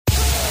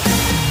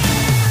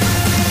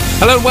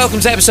Hello and welcome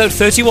to episode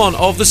 31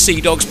 of the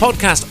Seadogs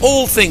podcast,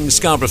 all things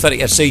Scarborough Athletic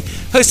FC,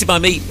 hosted by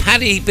me,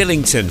 Paddy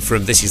Billington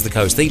from This Is The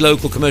Coast, the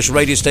local commercial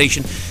radio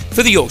station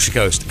for the Yorkshire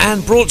Coast,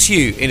 and brought to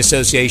you in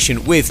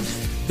association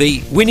with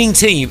the winning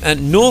team at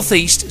North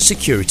East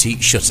Security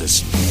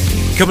Shutters.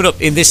 Coming up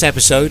in this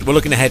episode, we're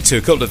looking ahead to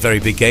a couple of very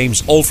big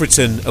games.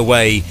 Alfreton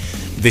away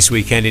this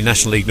weekend in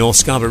National League North.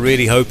 Scarborough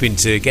really hoping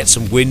to get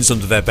some wins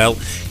under their belt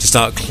to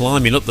start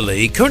climbing up the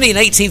league. Currently in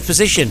 18th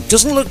position.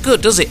 Doesn't look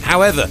good, does it?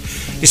 However,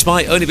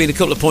 despite only being a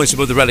couple of points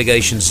above the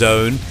relegation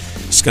zone,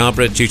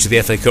 Scarborough, due to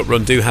the FA Cup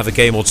run, do have a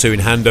game or two in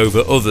hand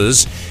over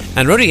others,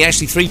 and are only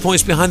actually 3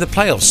 points behind the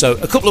playoffs. So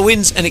a couple of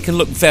wins and it can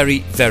look very,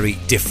 very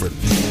different.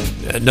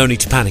 No need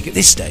to panic at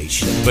this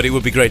stage, but it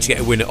would be great to get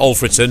a win at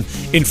Alfreton,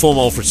 inform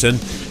Alfreton.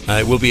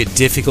 It will be a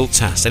difficult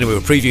task. Anyway, we're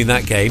previewing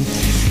that game.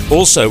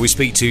 Also, we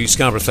speak to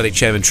Scarborough Athletic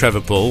Chairman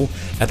Trevor Bull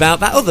about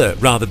that other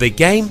rather big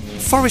game,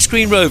 Forest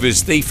Green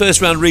Rovers, the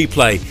first round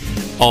replay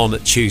on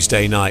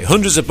Tuesday night.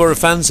 Hundreds of Borough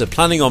fans are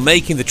planning on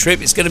making the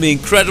trip. It's going to be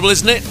incredible,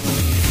 isn't it?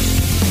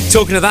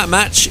 Talking of that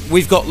match,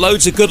 we've got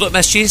loads of good luck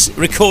messages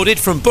recorded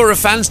from Borough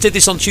fans. Did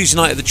this on Tuesday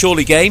night at the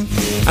Chorley game.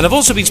 And I've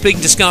also been speaking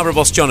to Scarborough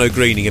boss Jono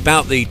Greening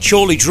about the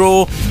Chorley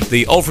draw,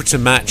 the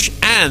Alfreton match,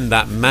 and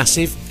that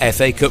massive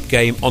FA Cup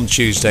game on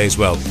Tuesday as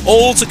well.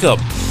 All to come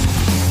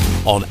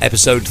on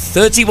episode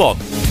 31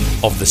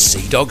 of the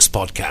Seadogs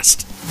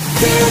podcast.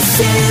 This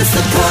is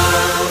the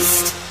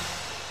Post.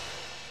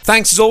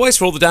 Thanks as always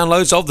for all the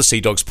downloads of the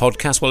Seadogs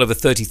podcast. Well over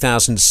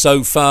 30,000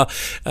 so far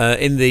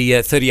in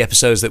the 30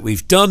 episodes that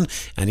we've done,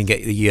 and you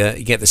get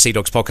the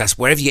Seadogs podcast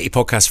wherever you get your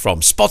podcasts from: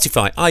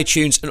 Spotify,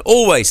 iTunes, and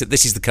always at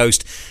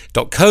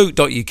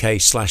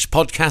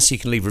thisisthecoast.co.uk/podcast. You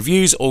can leave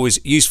reviews, always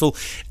useful,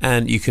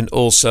 and you can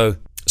also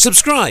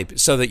subscribe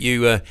so that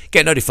you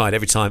get notified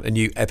every time a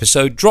new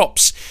episode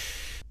drops.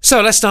 So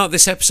let's start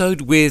this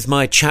episode with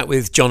my chat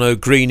with Jono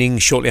Greening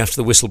shortly after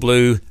the whistle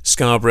blew.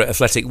 Scarborough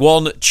Athletic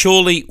 1,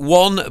 Chorley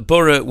 1.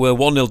 Borough were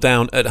 1-0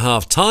 down at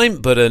half-time,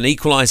 but an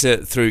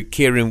equaliser through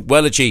Kieran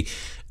Wellergy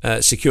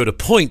secured a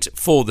point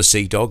for the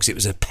Seadogs. It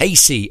was a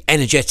pacey,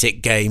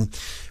 energetic game.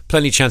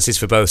 Plenty of chances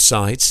for both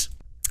sides.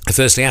 I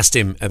firstly asked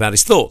him about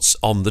his thoughts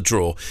on the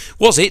draw.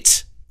 Was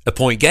it a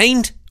point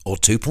gained or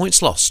 2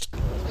 points lost?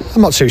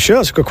 I'm not too sure.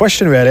 It's a good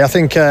question, really. I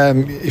think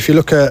if you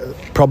look at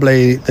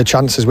probably the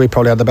chances, we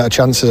probably had the better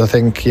chances. I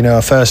think,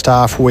 first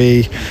half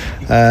we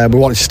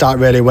wanted to start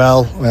really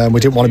well. We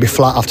didn't want to be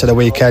flat after the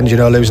weekend,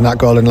 losing that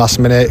goal in the last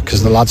minute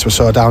because the lads were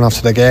so down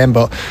after the game.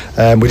 But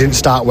we didn't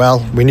start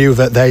well. We knew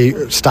that they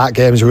start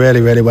games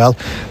really, really well.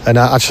 And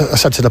I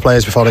said to the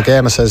players before the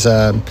game, I says,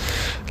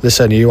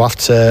 listen, you have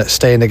to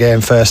stay in the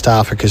game first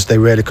half because they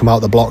really come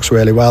out the blocks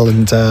really well.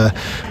 And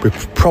we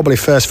probably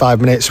first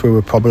 5 minutes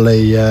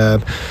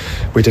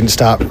we didn't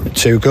start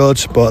too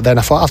good, but then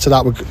I thought after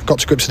that we got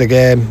to grips of the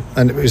game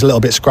and it was a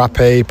little bit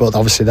scrappy, but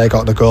obviously they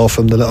got the goal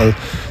from the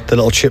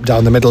little chip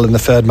down the middle in the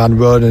third man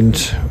run,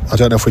 and I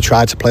don't know if we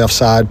tried to play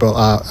offside, but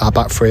our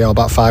back three or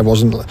back five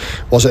wasn't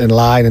in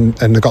line, and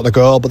they got the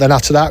goal. But then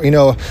after that,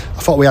 I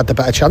thought we had the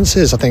better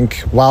chances. I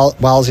think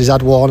Wales's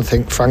had one, I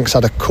think Frank's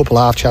had a couple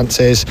half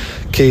chances,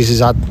 Keys has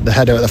had the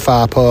header at the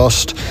far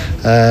post,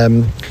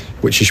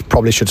 which he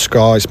probably should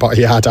score. It's about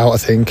a yard out, I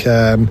think.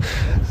 And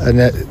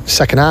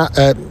second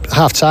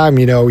half time,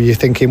 you're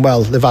thinking,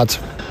 well, they've had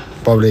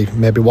probably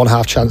maybe one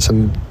half chance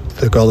and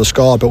the goal they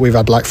scored, but we've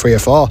had like 3 or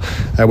 4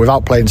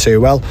 without playing too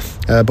well.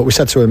 But we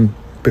said to him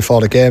before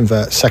the game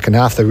that second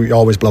half they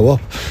always blow up.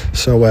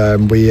 So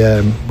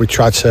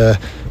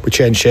we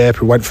changed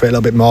shape, we went for it a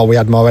little bit more, we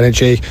had more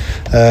energy,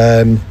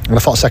 and I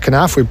thought second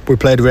half we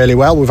played really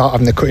well without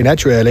having the cutting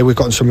edge really. We've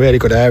got in some really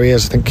good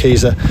areas. I think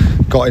Keezer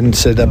got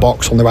into the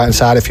box on the right hand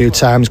side a few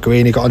times,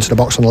 Greeny got into the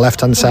box on the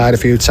left hand side a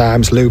few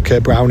times, Luca,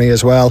 Brownie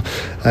as well,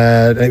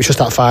 and it was just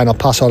that final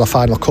pass or the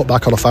final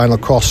cutback or the final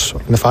cross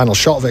and the final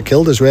shot that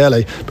killed us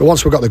really. But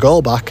once we got the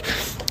goal back,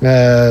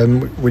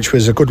 which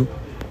was a good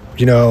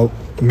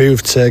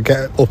move to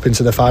get up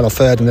into the final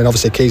third, and then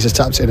obviously Keys has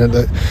tapped in at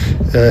the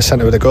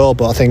centre of the goal.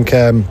 But I think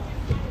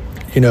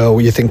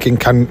you're thinking,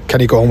 can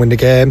he go and win the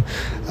game?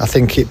 I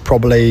think it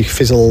probably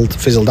fizzled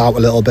out a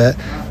little bit,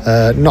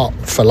 not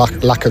for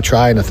lack of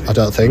trying, I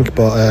don't think,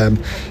 but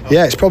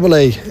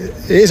it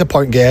is a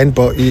point gain,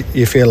 but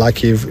you feel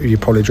like you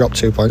probably dropped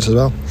 2 points as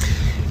well.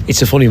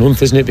 It's a funny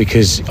month, isn't it?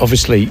 Because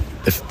obviously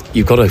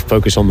you've got to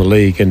focus on the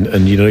league,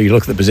 and you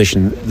look at the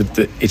position,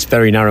 it's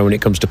very narrow when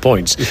it comes to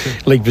points.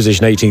 League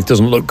position 18th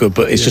doesn't look good,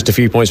 but it's just a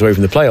few points away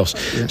from the playoffs.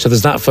 So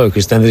there's that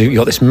focus. Then you've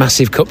got this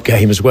massive cup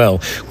game as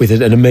well, with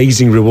an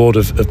amazing reward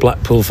of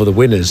Blackpool for the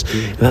winners,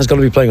 and that's got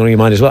to be playing on your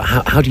mind as well.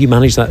 How do you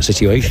manage that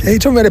situation?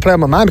 It doesn't really play on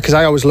my mind because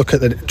I always look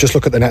at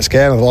the next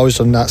game. I've always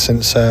done that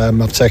since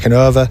I've taken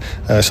over.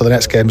 So the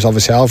next game is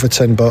obviously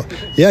Alfreton, but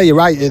yeah, you're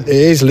right, it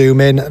is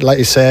looming. Like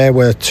you say,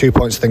 we're 2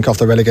 points think, off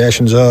the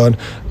relegation zone,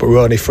 but we're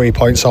only 3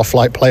 points off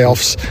like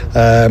playoffs.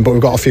 But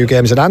we've got a few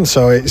games in hand,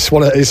 so it's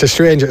a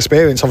strange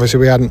experience. Obviously,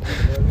 we hadn't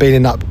been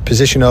in that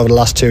position over the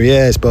last 2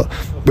 years, but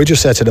we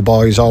just say to the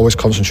boys, always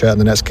concentrate on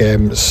the next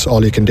game. It's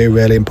all you can do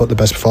really, and put the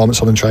best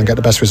performance on and try and get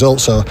the best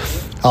results. So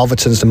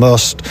Alfreton's the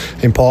most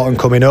important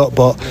coming up,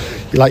 but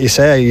like you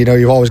say,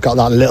 you've always got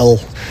that little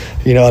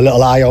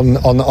eye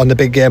on the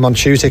big game on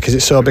Tuesday because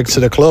it's so big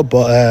to the club.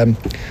 But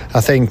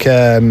I think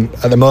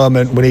at the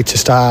moment we need to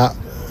start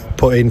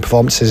putting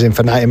performances in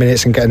for 90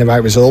 minutes and getting the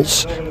right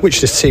results,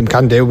 which this team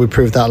can do. We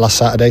proved that last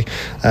Saturday.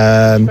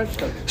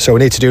 So we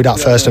need to do that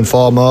first and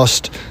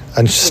foremost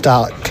and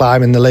start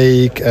climbing the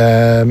league,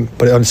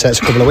 but it only takes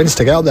a couple of wins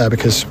to get up there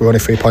because we're only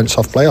 3 points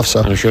off playoffs.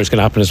 So I'm sure it's going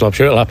to happen as well. I'm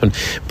sure it'll happen.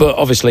 But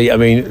obviously, I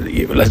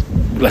mean,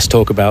 let's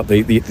talk about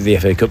the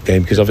FA Cup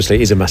game, because obviously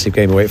it is a massive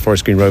game away at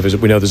Forest Green Rovers.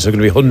 We know there's going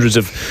to be hundreds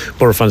of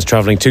Borough fans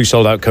travelling, 2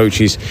 sold-out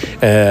coaches,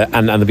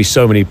 and there'll be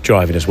so many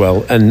driving as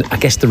well. And I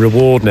guess the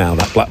reward now,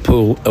 that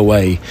Blackpool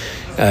away,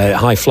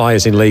 high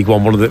flyers in League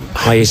One, one of the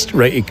highest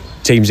rated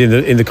teams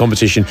in the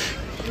competition,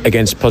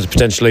 against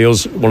potentially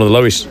us, one of the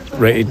lowest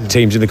rated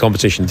teams in the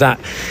competition.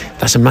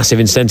 That's a massive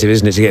incentive,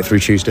 isn't it, to get through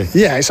Tuesday?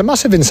 Yeah, it's a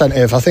massive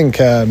incentive. I think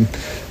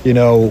we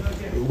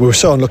were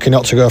so unlucky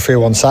not to go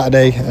through on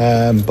Saturday,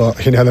 but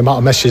the amount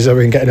of messages that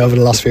we've been getting over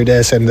the last few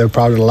days saying they're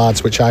proud of the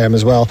lads, which I am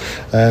as well,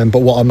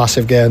 but what a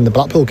massive game the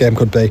Blackpool game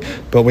could be.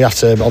 But we have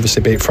to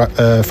obviously beat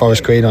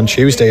Forest Green on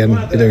Tuesday, and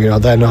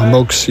they're no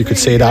mugs. You could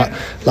see that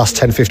last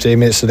 10-15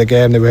 minutes of the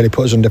game they really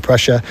put us under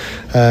pressure,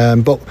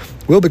 but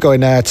we'll be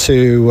going there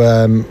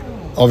to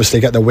obviously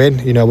get the win.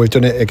 We've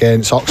done it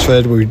against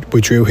Oxford. We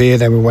drew here,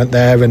 then we went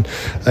there and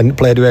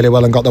played really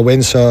well and got the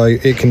win, so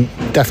it can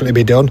definitely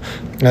be done,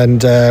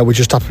 and we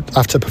just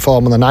have to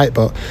perform on the night.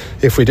 But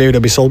if we do, there'll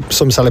be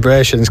some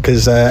celebrations,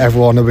 because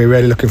everyone will be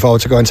really looking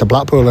forward to going to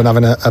Blackpool and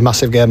having a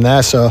massive game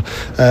there. So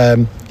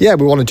we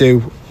want to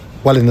do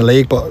well in the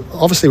league, but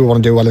obviously we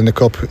want to do well in the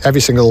cup.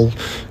 Every single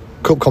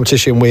cup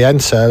competition we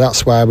enter,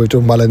 that's why we've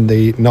done well in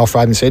the North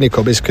Riding Senior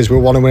Cup, is because we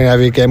want to win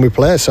every game we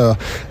play. So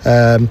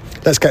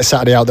let's get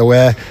Saturday out of the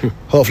way,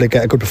 hopefully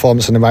get a good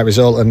performance and the right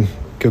result, and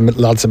give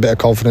the lads a bit of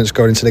confidence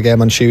going into the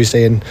game on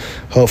Tuesday, and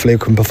hopefully we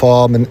can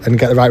perform and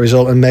get the right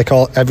result and make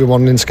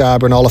everyone in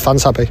Scarborough and all the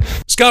fans happy.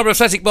 Scarborough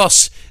Athletic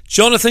boss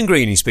Jonathan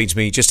Green, he speaks to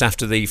me just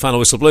after the final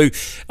whistle blew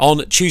on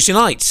Tuesday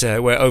night,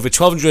 where over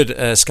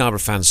 1,200 Scarborough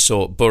fans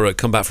saw Borough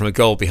come back from a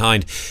goal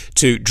behind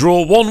to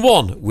draw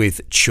 1-1 with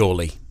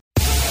Chorley.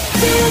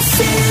 This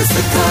is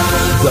the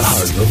Coast. The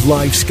home of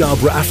live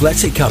Scarborough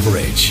athletic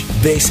coverage.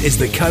 This is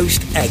the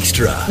Coast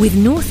Extra. With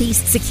North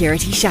East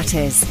Security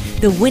Shutters,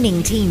 the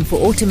winning team for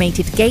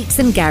automated gates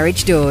and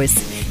garage doors.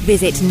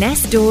 Visit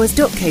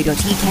nestdoors.co.uk.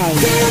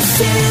 This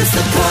is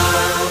the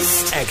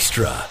Coast.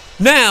 Extra.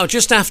 Now,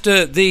 just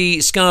after the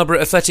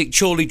Scarborough Athletic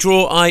Chorley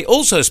draw, I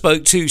also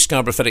spoke to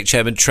Scarborough Athletic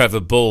chairman Trevor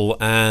Bull,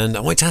 and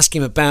I wanted to ask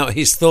him about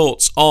his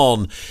thoughts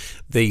on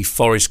the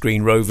Forest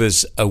Green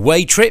Rovers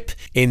away trip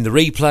in the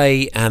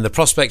replay and the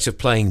prospect of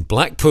playing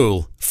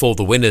Blackpool for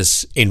the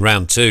winners in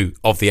round 2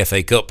 of the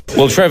FA Cup.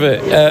 Well, Trevor,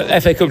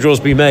 FA Cup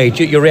draws be made.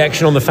 Your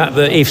reaction on the fact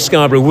that if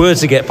Scarborough were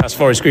to get past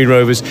Forest Green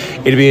Rovers,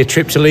 it'd be a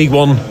trip to League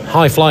One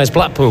high flyers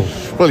Blackpool?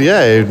 Well,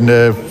 yeah,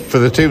 and for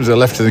the teams that are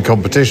left in the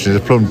competition,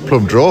 it's a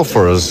plum draw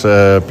for us.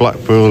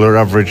 Blackpool are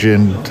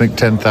averaging, I think,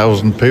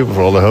 10,000 people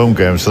for all the home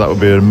games, so that would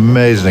be an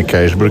amazing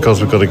occasion. But of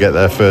course, we've got to get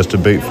there first to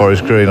beat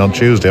Forest Green on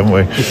Tuesday, haven't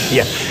we?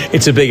 Yeah,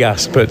 it's a big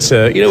ask, but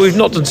we've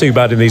not done too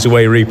bad in these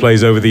away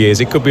replays over the years.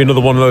 It could be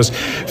another one of those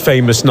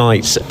famous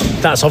nights.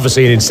 That's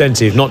obviously an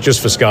incentive, not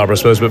just for Scarborough, I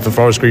suppose, but for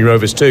Forest Green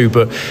Rovers too,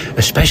 but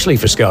especially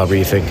for Scarborough,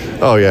 you think?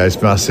 Oh yeah,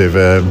 it's massive.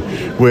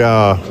 We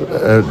are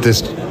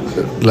this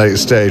late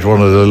stage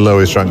one of the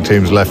lowest ranked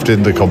teams left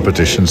in the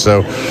competition, so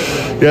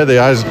yeah, the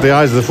eyes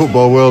of the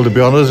football world will be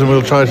on us, and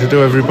we'll try to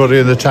do everybody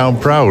in the town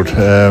proud.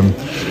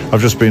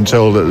 I've just been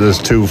told that there's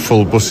 2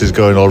 full buses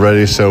going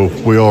already, so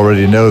we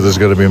already know there's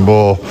going to be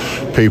more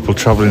people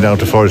travelling down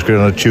to Forest Green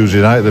on a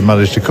Tuesday night than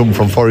managed to come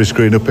from Forest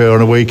Green up here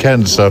on a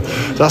weekend, so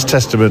that's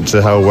testament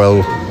to how well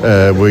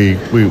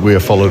we are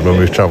followed when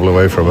we've travelled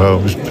away from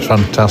home. It's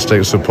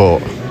fantastic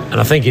support. And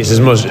I think it's as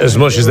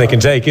much as they can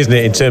take, isn't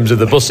it, in terms of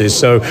the buses?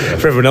 So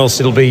for everyone else,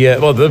 it'll be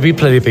there'll be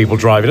plenty of people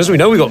driving. As we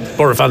know, we've got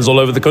Borough fans all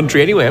over the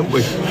country anyway, haven't we?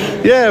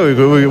 Yeah,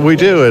 we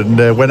do.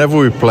 And whenever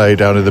we play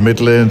down in the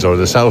Midlands or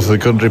the south of the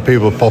country,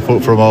 people pop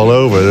up from all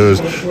over.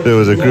 There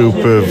was a group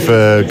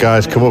of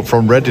guys come up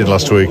from Reading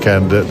last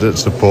weekend that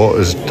support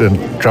us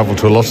and travel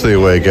to a lot of the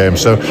away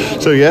games. So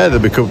yeah, they'll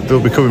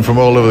be coming from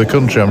all over the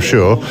country, I'm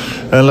sure.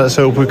 And let's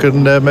hope we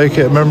can make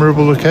it a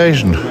memorable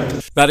occasion.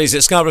 That is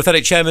Scarborough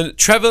Athletic chairman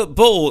Trevor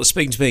Bull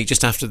speaking to me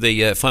just after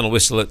the final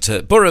whistle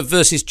at Borough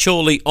versus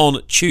Chorley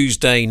on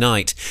Tuesday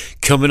night.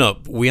 Coming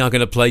up, we are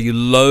going to play you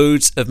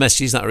loads of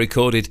messages that are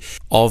recorded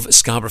of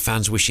Scarborough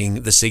fans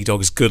wishing the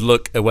Seadogs good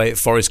luck away at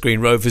Forest Green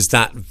Rovers.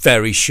 That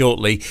very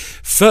shortly.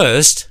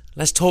 First,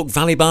 Let's talk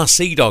Valley Bar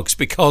Seadogs,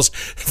 because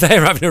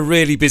they're having a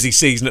really busy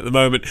season at the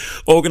moment,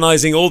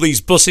 organising all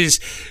these buses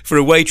for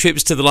away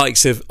trips to the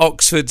likes of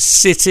Oxford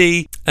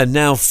City and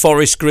now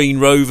Forest Green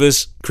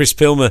Rovers. Chris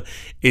Pilmer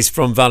is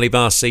from Valley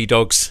Bar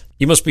Seadogs.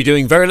 You must be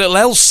doing very little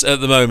else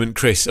at the moment,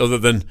 Chris, other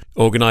than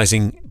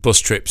organising bus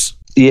trips.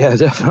 Yeah,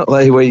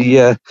 definitely.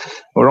 We're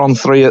on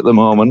 3 at the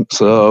moment,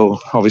 so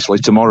obviously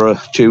tomorrow,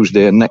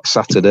 Tuesday and next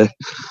Saturday.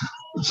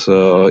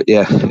 So,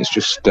 yeah, it's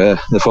just the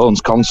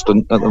phone's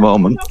constant at the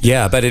moment.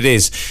 Yeah, I bet it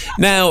is.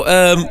 Now,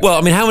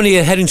 how many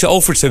are heading to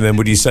Alfreton then,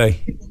 would you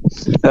say?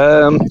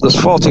 There's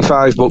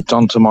 45 booked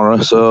on tomorrow,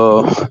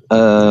 so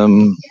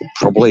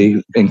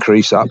probably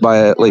increase that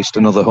by at least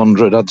another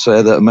 100, I'd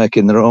say, that are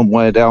making their own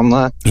way down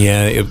there.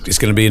 Yeah, it's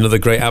going to be another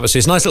great atmosphere.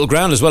 It's a nice little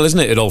ground as well, isn't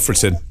it, at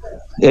Alfreton?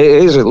 It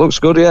is. It looks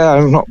good. Yeah,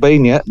 I've not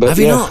been yet. But Have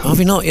you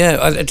not? Yeah,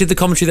 I did the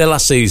commentary there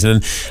last season,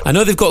 and I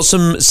know they've got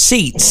some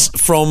seats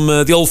from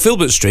the old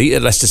Filbert Street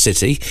at Leicester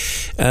City,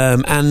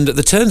 and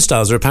the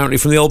turnstiles are apparently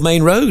from the old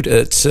main road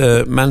at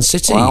Man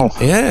City. Wow.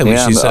 Yeah, I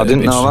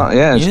didn't know that.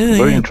 Yeah, it's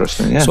very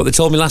interesting. Yeah, that's what they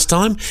told me last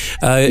time.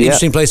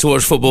 Interesting place to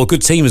watch football.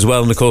 Good team as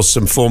well, and of course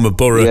some former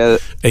Borough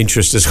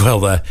interest as well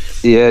there.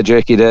 Yeah,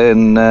 Jakey Day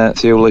and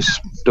Thewley's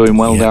doing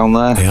well down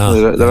there.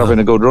 They're having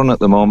a good run at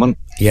the moment.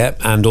 Yeah,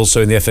 and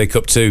also in the FA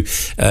Cup too,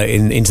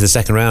 into the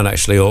second round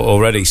actually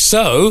already.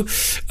 So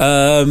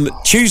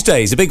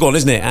Tuesday's a big one,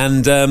 isn't it?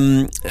 And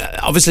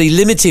obviously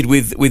limited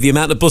with the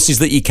amount of buses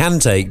that you can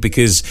take,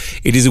 because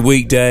it is a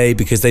weekday,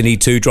 because they need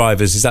 2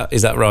 drivers. Is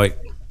that right?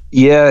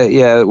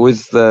 Yeah.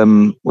 With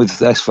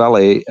S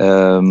Valley,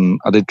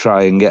 I did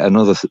try and get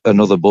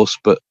another bus,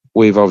 but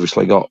we've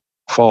obviously got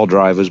 4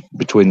 drivers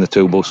between the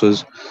 2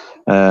 buses.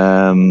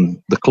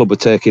 The club are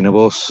taking a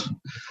bus.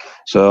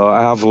 So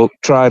I have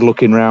tried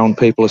looking around.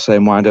 People are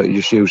saying, why don't you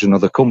just use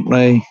another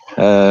company?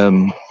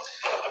 Putting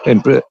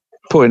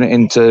it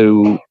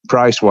into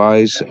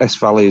price-wise, S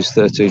Valley is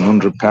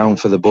 £1,300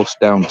 for the bus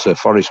down to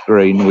Forest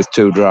Green with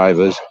 2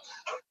 drivers.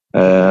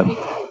 The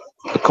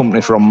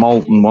company from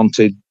Malton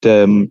wanted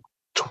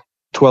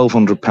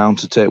 £1,200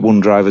 to take 1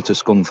 driver to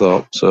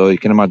Scunthorpe. So you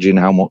can imagine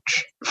how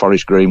much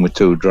Forest Green with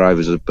 2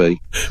 drivers would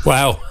be.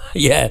 Wow.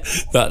 Yeah,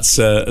 that's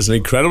an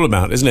incredible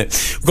amount, isn't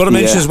it? We've got to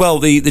mention as well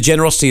the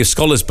generosity of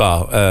Scholars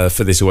Bar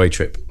for this away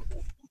trip.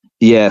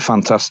 Yeah,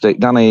 fantastic.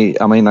 Danny,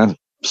 I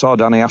saw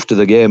Danny after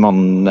the game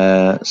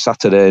on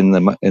Saturday in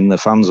the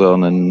fan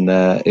zone,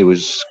 and he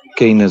was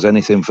keen as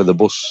anything for the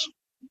bus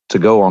to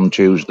go on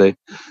Tuesday.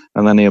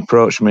 And then he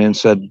approached me and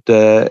said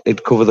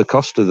he'd cover the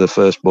cost of the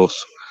first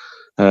bus.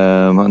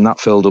 And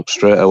that filled up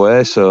straight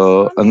away.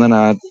 And then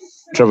I had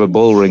Trevor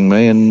Bull ring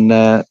me, and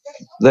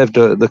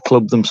the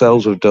club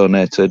themselves have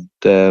donated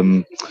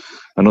another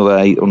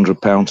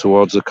 £800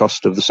 towards the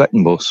cost of the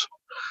second bus.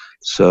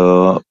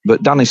 So,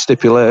 but Danny's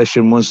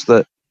stipulation was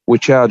that we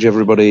charge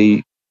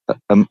everybody,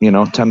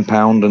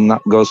 £10, and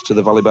that goes to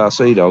the Valley Bar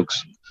Seadogs,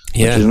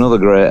 which is another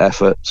great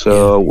effort.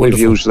 So we've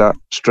used that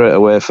straight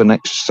away for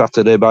next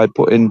Saturday by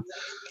putting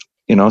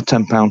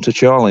 £10 to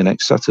Charlie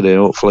next Saturday.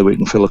 Hopefully we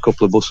can fill a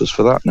couple of buses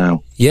for that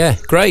now. Yeah,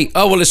 great.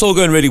 Oh, well, it's all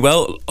going really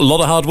well. A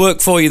lot of hard work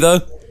for you,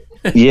 though.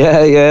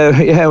 Yeah.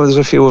 Well, there's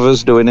a few of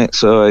us doing it,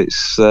 so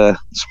it's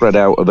spread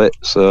out a bit.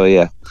 So,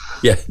 yeah.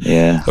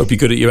 Hope you're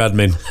good at your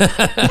admin.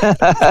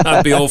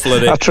 I'd be awful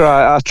at it. I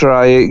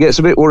try. It gets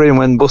a bit worrying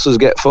when buses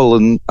get full,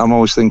 and I'm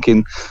always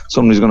thinking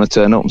somebody's going to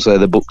turn up and say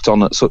they're booked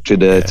on at such a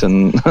date,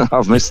 and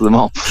I've missed them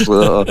off.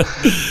 So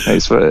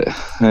it's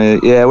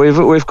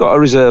we've got a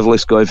reserve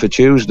list going for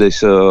Tuesday.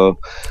 So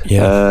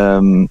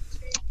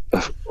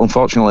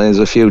unfortunately, there's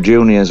a few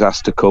juniors has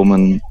to come,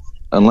 and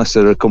unless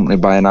they're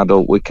accompanied by an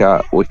adult, we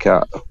can't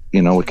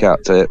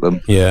take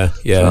them. Yeah.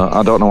 So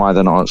I don't know why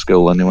they're not at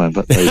school anyway,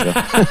 but there you go.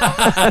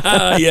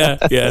 yeah.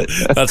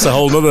 That's a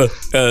whole other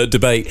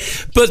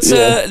debate. But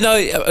no,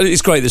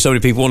 it's great that so many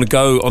people want to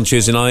go on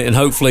Tuesday night, and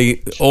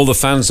hopefully all the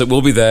fans that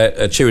will be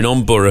there cheering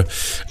on Borough,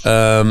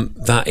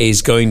 that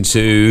is going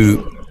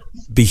to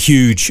be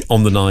huge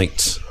on the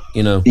night,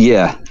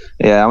 Yeah.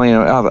 I mean,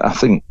 I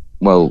think,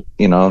 well,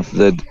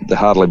 they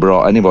hardly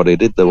brought anybody,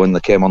 did they, when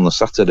they came on the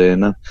Saturday?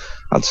 And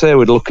I'd say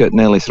we'd look at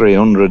nearly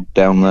 300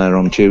 down there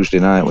on Tuesday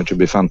night, which would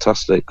be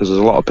fantastic, because there's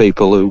a lot of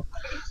people who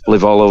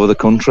live all over the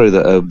country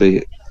that will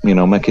be,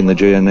 making the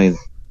journey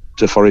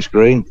to Forest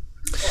Green.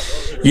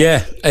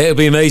 Yeah, it'll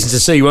be amazing to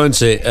see,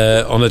 won't it?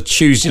 On a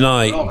Tuesday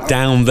night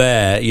down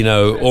there,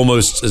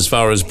 almost as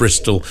far as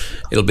Bristol.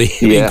 It'll be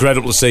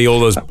incredible to see all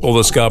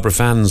those Scarborough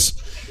fans.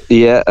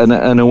 Yeah,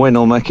 and a win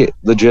will make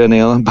the journey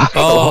back a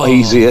lot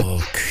easier.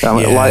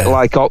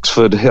 Like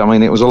Oxford. I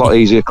mean, it was a lot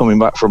easier coming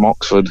back from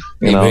Oxford.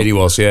 It really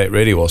was. Yeah, it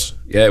really was.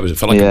 Yeah, it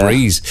felt like a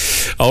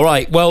breeze. All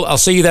right, well, I'll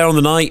see you there on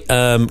the night.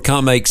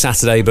 Can't make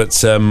Saturday,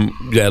 but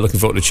looking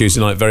forward to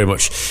Tuesday night very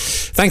much.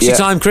 Thanks for your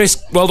time,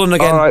 Chris. Well done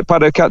again. All right,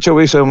 Paddy, catch up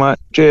with you soon, mate.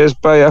 Cheers,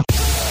 bye.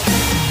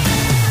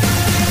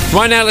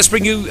 Right now, let's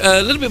bring you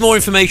a little bit more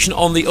information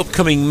on the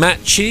upcoming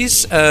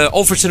matches.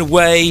 Alfreton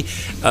away.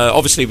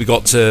 Obviously, we've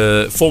got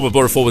former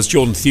Borough forwards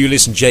Jordan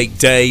Thewlis and Jake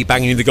Day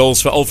banging in the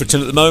goals for Alfreton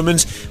at the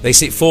moment. They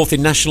sit fourth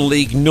in National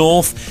League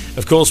North.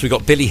 Of course, we've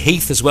got Billy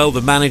Heath as well,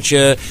 the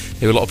manager,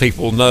 who a lot of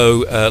people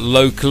know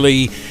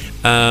locally.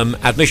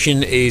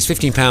 Admission is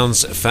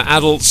 £15 for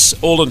adults.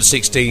 All under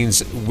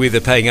 16s with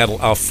a paying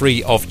adult are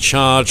free of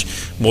charge.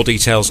 More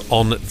details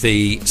on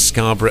the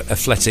Scarborough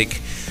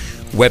Athletic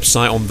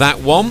website on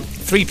that one.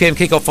 3pm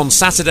kickoff on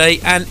Saturday,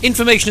 and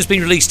information has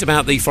been released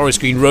about the Forest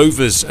Green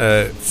Rovers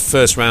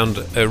first round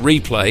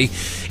replay.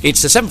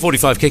 It's a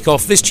 7:45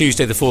 kickoff this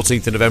Tuesday the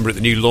 14th of November at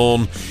the new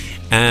lawn.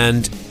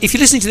 And if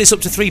you're listening to this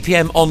up to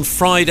 3pm on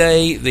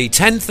Friday the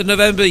 10th of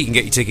November, you can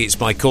get your tickets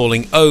by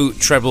calling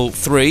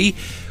 0333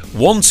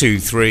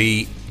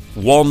 123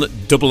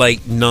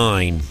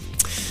 1889.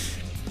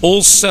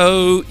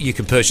 Also, you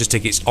can purchase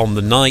tickets on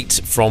the night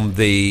from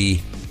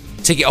the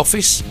ticket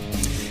office.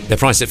 They're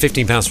priced at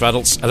 £15 for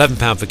adults,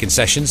 £11 for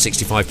concessions,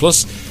 65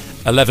 plus,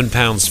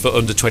 £11 for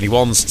under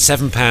 21s,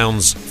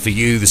 £7 for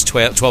youths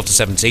 12 to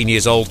 17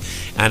 years old,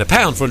 and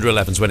 £1 for under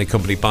 11s when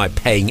accompanied by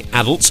paying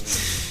adults.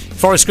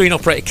 Forest Green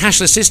operate a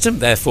cashless system,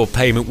 therefore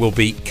payment will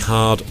be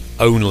card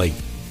only.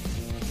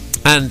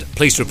 And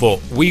pleased to report,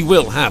 we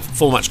will have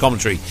full match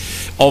commentary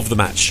of the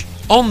match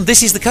on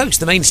This Is The Coast,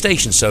 the main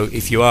station. So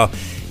if you are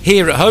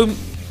here at home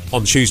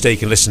on Tuesday, you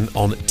can listen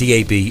on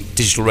DAB,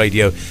 digital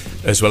radio,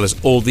 as well as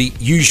all the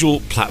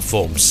usual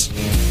platforms.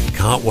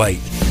 Can't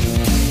wait.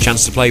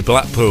 Chance to play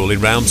Blackpool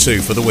in round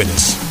 2 for the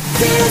winners.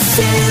 This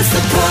is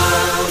the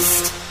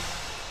Post.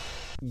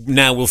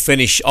 Now we'll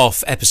finish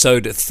off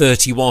episode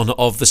 31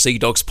 of the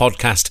Seadogs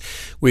podcast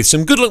with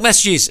some good luck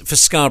messages for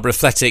Scarborough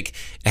Athletic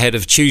ahead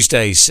of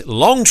Tuesday's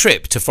long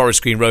trip to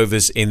Forest Green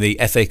Rovers in the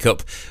FA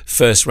Cup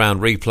first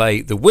round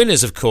replay. The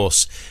winners, of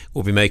course,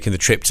 will be making the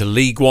trip to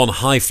League One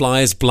High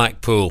Flyers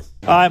Blackpool.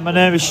 Hi, my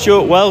name is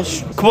Stuart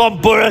Welsh. Come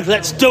on, Borough,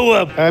 let's do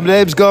them. My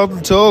name's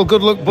Gordon Toll.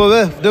 Good luck,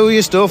 Borough. Do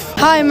your stuff.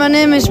 Hi, my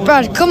name is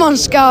Brad. Come on,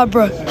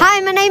 Scarborough. Hi,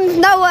 my name's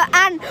Noah,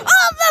 and up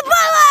the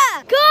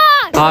Borough! Go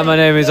on! Hi, my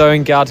name is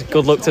Owen Gadd.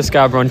 Good luck to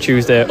Scarborough on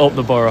Tuesday. Up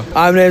the Borough.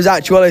 Hi, my name's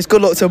Actual Ellis.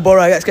 Good luck to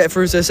Borough. Let's get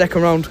through to the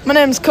second round. My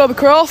name's Kobe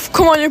Croft.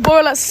 Come on, you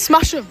Borough, let's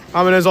smash them.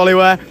 Hi, my name's Ollie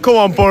Ware. Come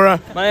on, Borough.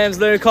 My name's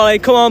Lou Colley.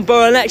 Come on,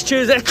 Borough. Next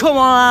Tuesday. Come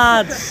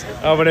on, lads.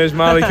 Hi, my name's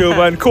Marley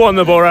Coolburn. Come on,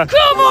 the Borough.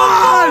 Come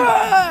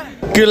on!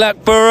 Good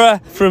luck, Borough.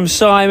 From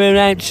Simon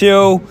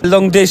Actual.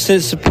 Long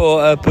distance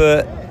supporter,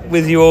 but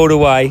with you all the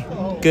way.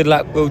 Good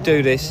luck, we'll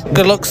do this.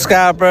 Good luck,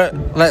 Scarborough.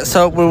 Let's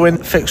hope we win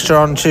fixture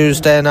on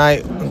Tuesday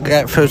night and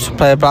get through to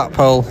play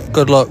Blackpool.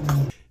 Good luck.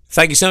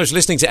 Thank you so much for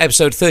listening to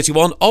episode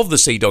 31 of the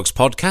Seadogs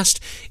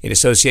podcast in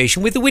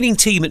association with the winning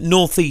team at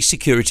North East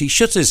Security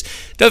Shutters.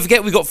 Don't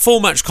forget, we've got full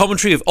match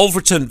commentary of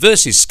Alfreton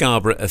versus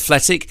Scarborough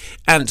Athletic.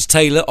 Ant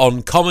Taylor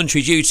on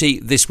commentary duty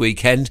this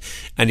weekend.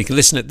 And you can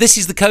listen at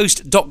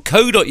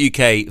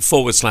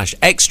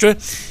thisisthecoast.co.uk/extra.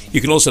 You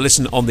can also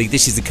listen on the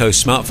This Is The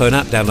Coast smartphone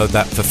app. Download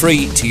that for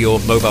free to your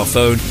mobile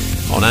phone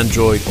on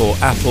Android or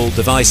Apple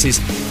devices.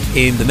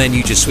 In the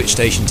menu, just switch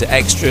station to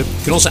extra.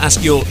 You can also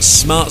ask your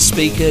smart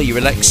speaker, your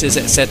Alexas,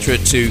 etc.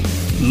 to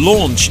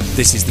launch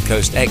This Is The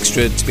Coast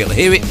Extra to be able to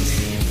hear it.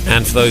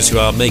 And for those who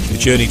are making the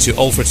journey to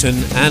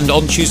Alfreton and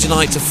on Tuesday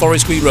night to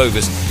Forest Green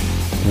Rovers,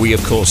 we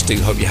of course do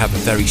hope you have a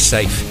very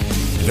safe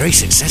and very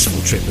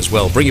successful trip as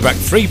well. Bring you back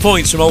 3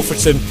 points from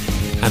Alfreton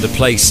and a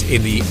place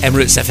in the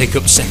Emirates FA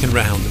Cup second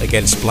round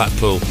against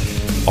Blackpool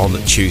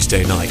on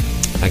Tuesday night.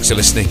 Thanks for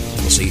listening.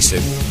 We'll see you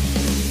soon.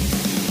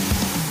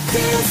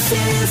 This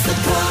is the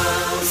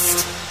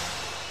Post.